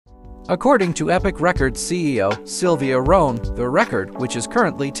According to Epic Records CEO Sylvia Rohn, the record, which is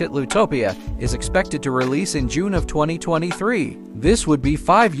currently titled Utopia, is expected to release in June of 2023. This would be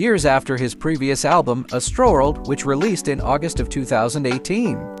 5 years after his previous album, Astroworld, which released in August of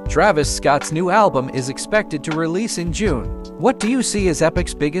 2018. Travis Scott's new album is expected to release in June. What do you see as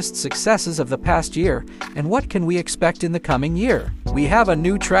Epic's biggest successes of the past year, and what can we expect in the coming year? We have a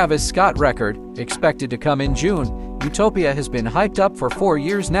new Travis Scott record, expected to come in June. Utopia has been hyped up for 4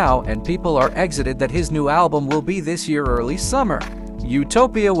 years now, and people are excited that his new album will be this year early summer.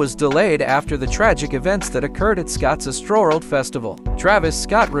 Utopia was delayed after the tragic events that occurred at Scott's Astroworld Festival. Travis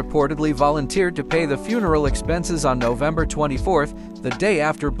Scott reportedly volunteered to pay the funeral expenses on November 24th, the day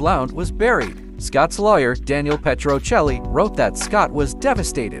after Blount was buried. Scott's lawyer, Daniel Petrocelli, wrote that Scott was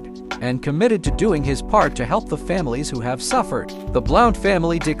devastated and committed to doing his part to help the families who have suffered. The Blount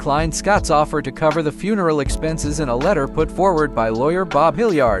family declined Scott's offer to cover the funeral expenses in a letter put forward by lawyer Bob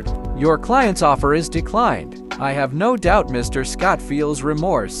Hilliard. "Your client's offer is declined. I have no doubt Mr. Scott feels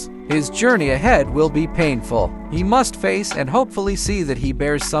remorse. His journey ahead will be painful. He must face and hopefully see that he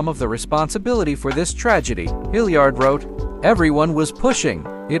bears some of the responsibility for this tragedy." Hilliard wrote, "Everyone was pushing.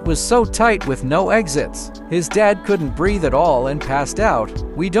 It was so tight with no exits. His dad couldn't breathe at all and passed out.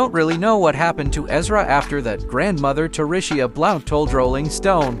 We don't really know what happened to Ezra after that," grandmother Teresia Blount told Rolling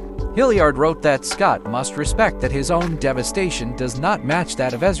Stone. Hilliard wrote that Scott must respect that his own devastation does not match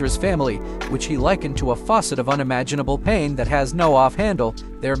that of Ezra's family, which he likened to a faucet of unimaginable pain that has no off handle.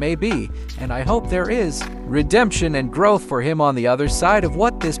 "There may be, and I hope there is, redemption and growth for him on the other side of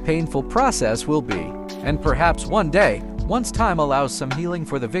what this painful process will be. And perhaps one day, once time allows some healing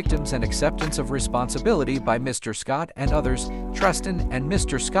for the victims and acceptance of responsibility by Mr. Scott and others, Tristan and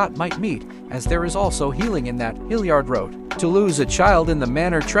Mr. Scott might meet, as there is also healing in that," Hilliard wrote. "To lose a child in the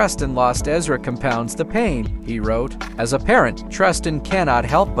manner Tristan lost Ezra compounds the pain," he wrote. "As a parent, Tristan cannot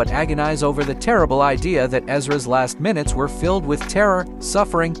help but agonize over the terrible idea that Ezra's last minutes were filled with terror,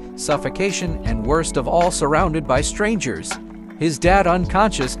 suffering, suffocation, and worst of all, surrounded by strangers. His dad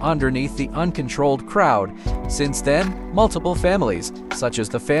unconscious underneath the uncontrolled crowd. Since then, multiple families, such as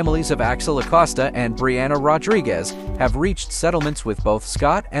the families of Axel Acosta and Brianna Rodriguez, have reached settlements with both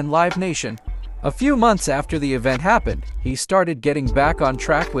Scott and Live Nation." A few months after the event happened, he started getting back on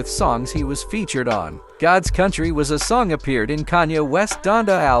track with songs he was featured on. God's Country was a song appeared in Kanye West's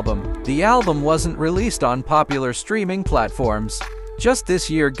Donda album. The album wasn't released on popular streaming platforms. Just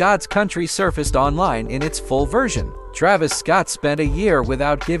this year, God's Country surfaced online in its full version. Travis Scott spent a year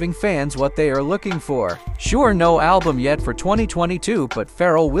without giving fans what they are looking for. Sure, no album yet for 2022, but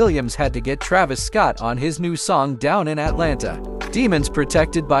Pharrell Williams had to get Travis Scott on his new song Down in Atlanta. Demons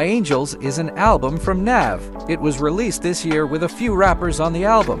Protected by Angels is an album from Nav. It was released this year with a few rappers on the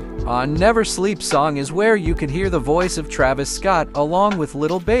album. On Never Sleep song is where you can hear the voice of Travis Scott along with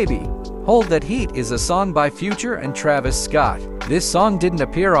Little Baby. Hold That Heat is a song by Future and Travis Scott. This song didn't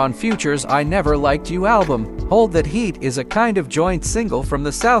appear on Future's I Never Liked You album. Hold That Heat is a kind of joint single from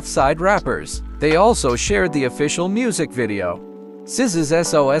the Southside rappers. They also shared the official music video. SZA's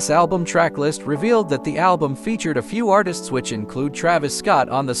SOS album tracklist revealed that the album featured a few artists, which include Travis Scott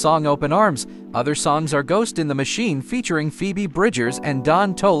on the song Open Arms. Other songs are Ghost in the Machine featuring Phoebe Bridgers and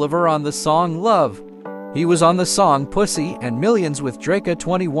Don Toliver on the song Love. He was on the song Pussy and Millions with Drake.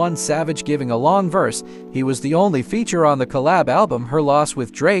 21 Savage giving a long verse. He was the only feature on the collab album Her Loss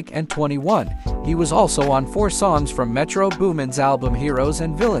with Drake and 21. He was also on 4 songs from Metro Boomin's album Heroes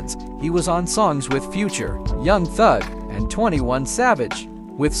and Villains. He was on songs with Future, Young Thug, and 21 Savage,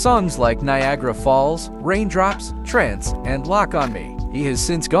 with songs like Niagara Falls, Raindrops, Trance, and Lock on Me. He has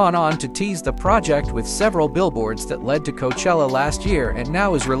since gone on to tease the project with several billboards that led to Coachella last year, and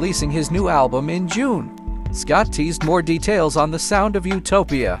now is releasing his new album in June. Scott teased more details on the sound of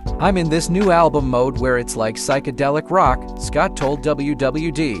Utopia. "I'm in this new album mode where it's like psychedelic rock," Scott told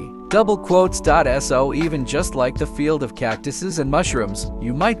WWD. "So even just like the field of cactuses and mushrooms,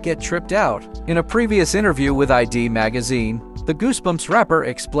 you might get tripped out." In a previous interview with ID Magazine, the Goosebumps rapper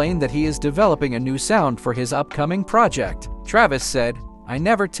explained that he is developing a new sound for his upcoming project. Travis said, "I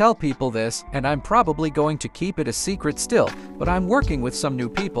never tell people this, and I'm probably going to keep it a secret still, but I'm working with some new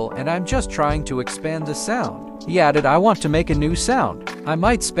people and I'm just trying to expand the sound." He added, "I want to make a new sound. I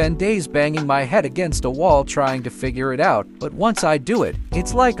might spend days banging my head against a wall trying to figure it out, but once I do it,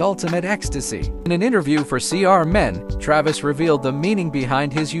 it's like ultimate ecstasy." In an interview for CR Men, Travis revealed the meaning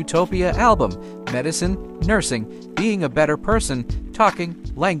behind his Utopia album: medicine, nursing, being a better person, talking,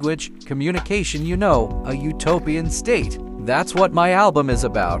 language, communication, a utopian state. "That's what my album is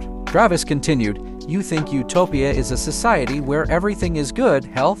about." Travis continued, You think utopia is a society where everything is good,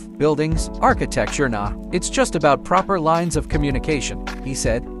 health, buildings, architecture. Nah, it's just about proper lines of communication, he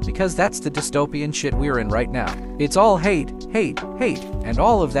said, because that's the dystopian shit we're in right now. It's all hate, hate, hate, and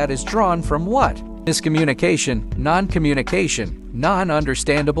all of that is drawn from what? Miscommunication, non-communication,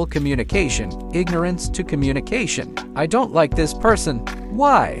 non-understandable communication, ignorance to communication. I don't like this person.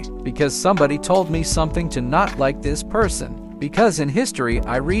 Why? Because somebody told me something to not like this person. Because in history,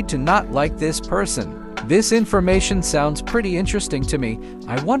 I read to not like this person. This information sounds pretty interesting to me.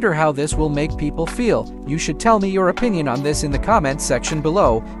 I wonder how this will make people feel. You should tell me your opinion on this in the comments section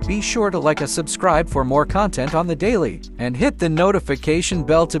below. Be sure to like and subscribe for more content on the daily, and hit the notification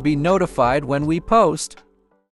bell to be notified when we post.